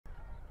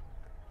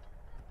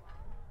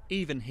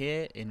Even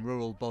here, in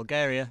rural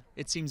Bulgaria,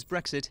 it seems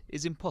Brexit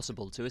is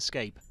impossible to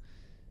escape.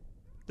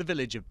 The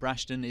village of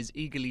Brashten is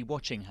eagerly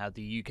watching how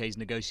the UK's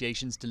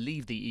negotiations to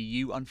leave the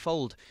EU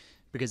unfold,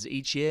 because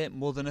each year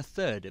more than a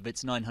third of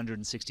its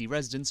 960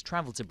 residents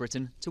travel to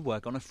Britain to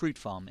work on a fruit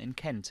farm in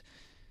Kent.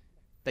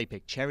 They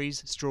pick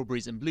cherries,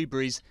 strawberries and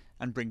blueberries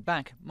and bring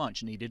back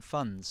much-needed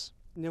funds.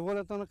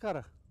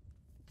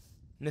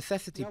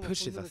 Necessity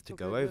pushes us to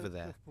go over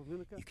there.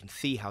 You can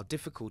see how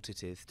difficult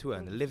it is to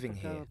earn a living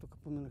here.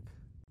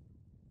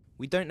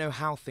 We don't know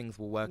how things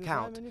will work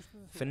out.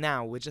 For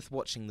now, we're just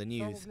watching the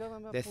news.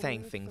 They're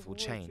saying things will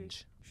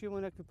change.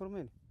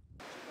 The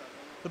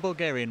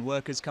Bulgarian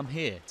workers come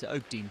here to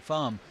Oakdean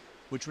Farm,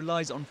 which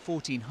relies on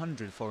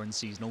 1,400 foreign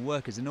seasonal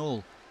workers in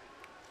all.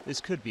 This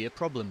could be a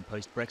problem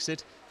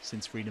post-Brexit,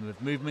 since freedom of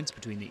movement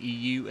between the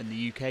EU and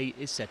the UK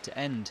is set to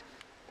end,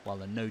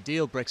 while a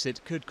no-deal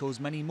Brexit could cause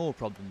many more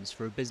problems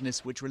for a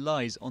business which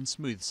relies on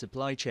smooth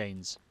supply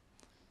chains.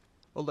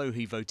 Although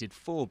he voted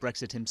for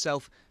Brexit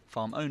himself,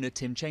 farm owner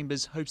Tim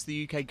Chambers hopes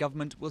the UK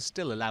government will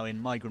still allow in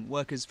migrant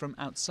workers from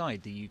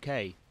outside the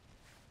UK.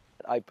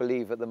 I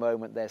believe at the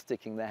moment they're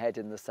sticking their head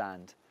in the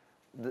sand.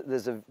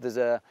 There's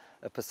a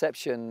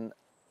perception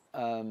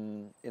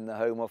in the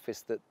Home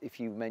Office that if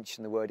you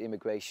mention the word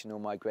immigration or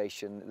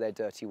migration, they're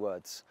dirty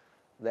words.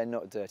 They're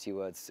not dirty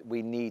words.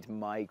 We need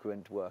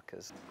migrant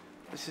workers.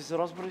 This is the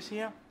raspberries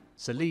here.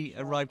 Salih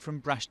arrived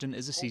from Brashten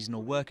as a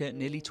seasonal worker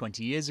nearly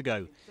 20 years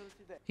ago.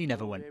 He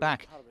never went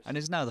back and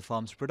is now the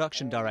farm's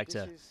production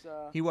director.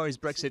 He worries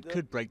Brexit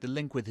could break the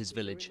link with his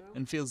village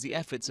and feels the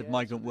efforts of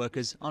migrant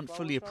workers aren't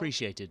fully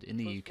appreciated in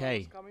the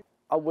UK.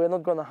 We're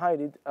not going to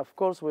hide it. Of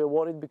course we're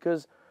worried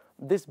because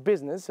this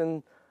business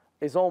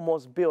is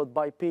almost built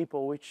by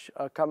people which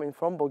are coming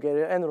from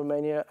Bulgaria and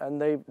Romania,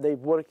 and they've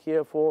worked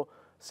here for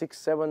 6,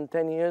 7,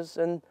 10 years,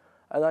 and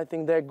I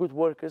think they're good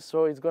workers,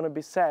 so it's going to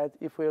be sad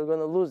if we're going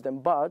to lose them,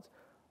 but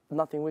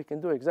nothing we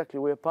can do. Exactly,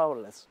 we're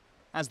powerless.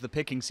 As the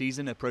picking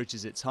season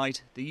approaches its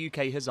height, the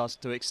UK has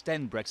asked to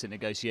extend Brexit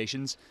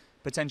negotiations,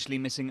 potentially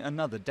missing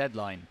another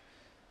deadline.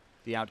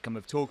 The outcome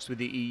of talks with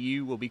the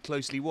EU will be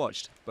closely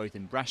watched, both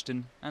in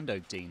Brashten and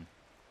Oakdean.